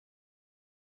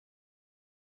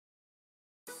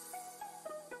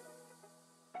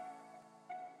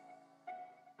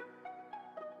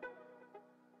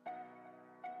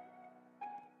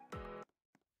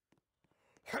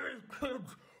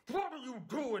kids, what are you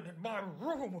doing in my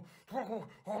room? Oh,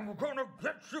 I'm gonna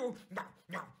get you. Nom,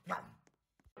 nom, nom.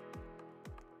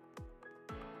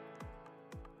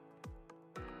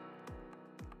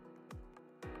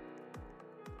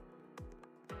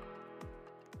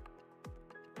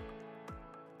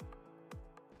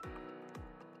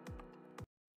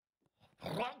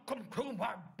 Welcome to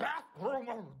my bathroom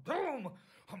of doom.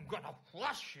 I'm gonna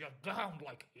flush you down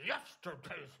like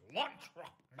yesterday's lunch.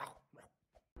 No.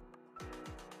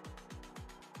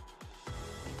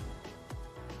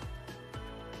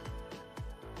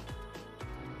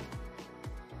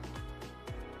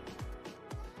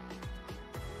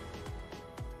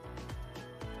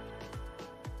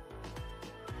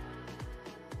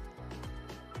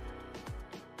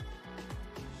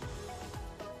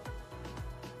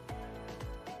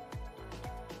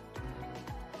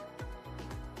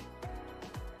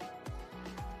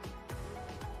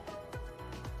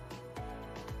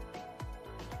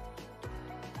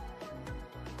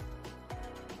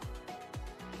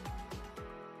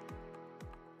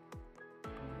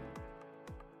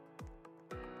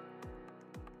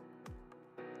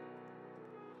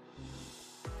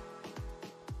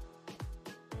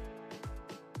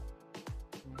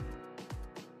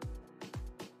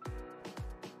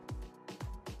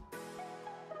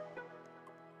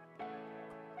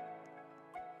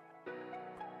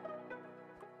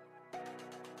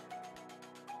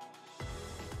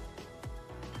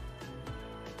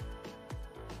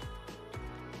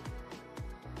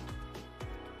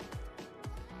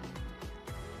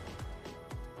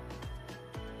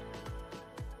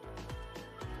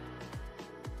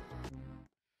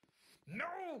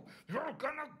 No, you're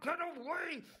gonna get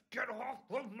away! Get off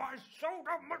of my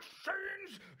soda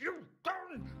machines, you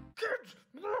darn kids!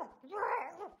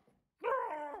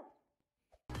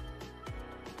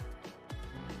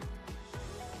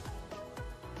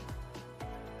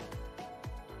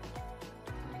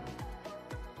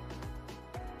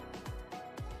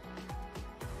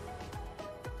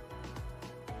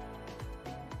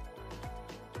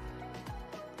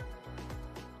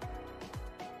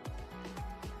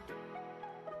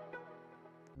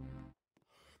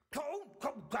 Don't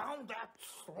go down that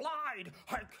slide!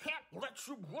 I can't let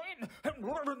you win and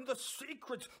learn the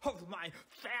secrets of my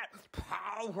fat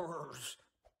powers!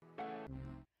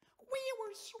 We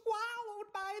were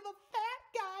swallowed by the fat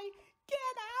guy!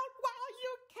 Get out while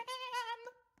you can!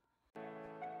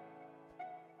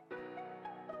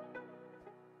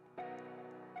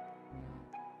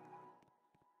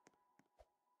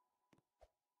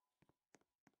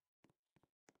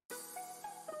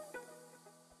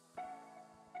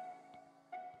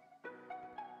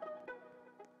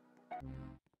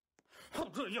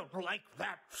 Do you like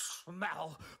that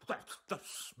smell? That's the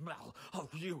smell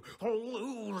of you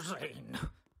losing!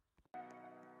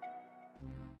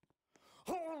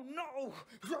 Oh no!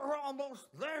 You're almost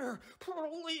there!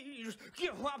 Please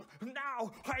give up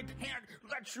now! I can't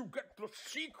let you get the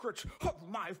secrets of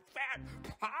my fat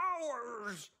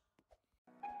powers!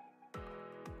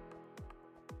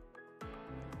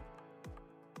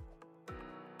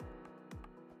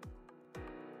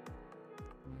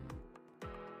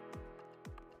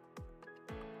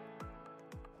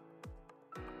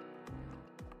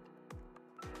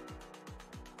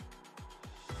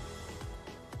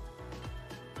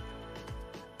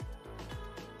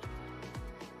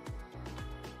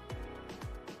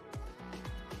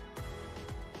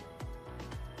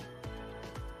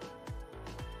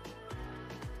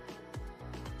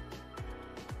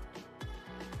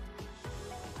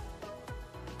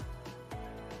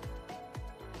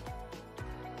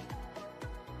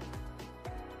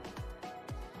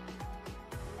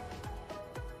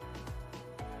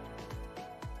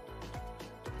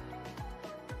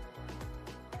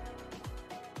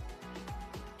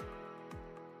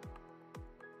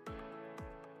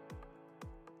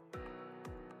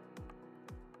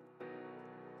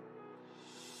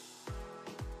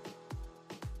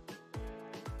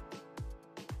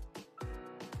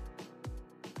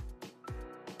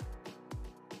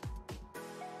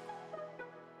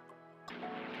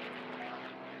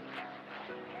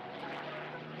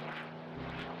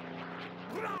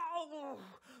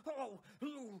 Oh,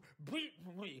 you beat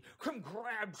me!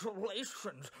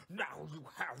 Congratulations! Now you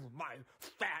have my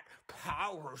fat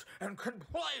powers and can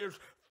play as